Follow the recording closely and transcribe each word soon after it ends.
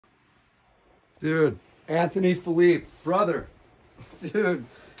Dude, Anthony Felipe, brother. Dude,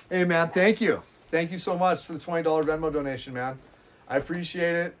 hey, man, thank you. Thank you so much for the $20 Venmo donation, man. I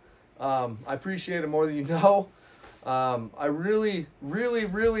appreciate it. I appreciate it more than you know. I really, really,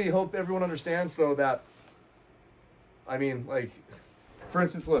 really hope everyone understands, though, that, I mean, like, for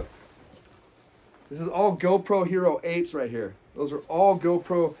instance, look. This is all GoPro Hero 8s right here. Those are all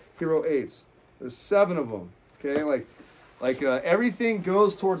GoPro Hero 8s. There's 7 of them, okay? Like everything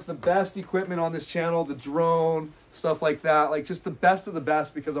goes towards the best equipment on this channel, the drone, stuff like that. Like, just the best of the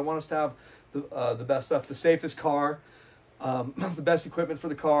best, because I want us to have the best stuff, the safest car, the best equipment for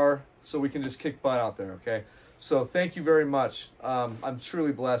the car, so we can just kick butt out there, okay? So thank you very much. I'm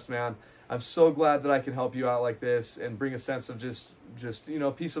truly blessed, man. I'm so glad that I can help you out like this and bring a sense of just you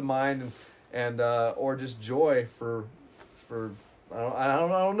know, peace of mind and or just joy for I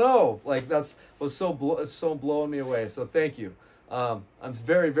don't know. Like, was so blowing me away. So thank you. I'm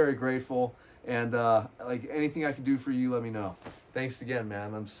very, very grateful, and like, anything I can do for you, let me know. Thanks again,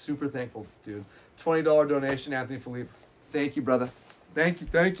 man. I'm super thankful, dude. $20 donation, Anthony Felipe. Thank you, brother. Thank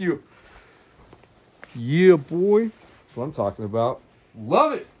you. Yeah, boy. That's what I'm talking about.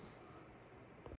 Love it.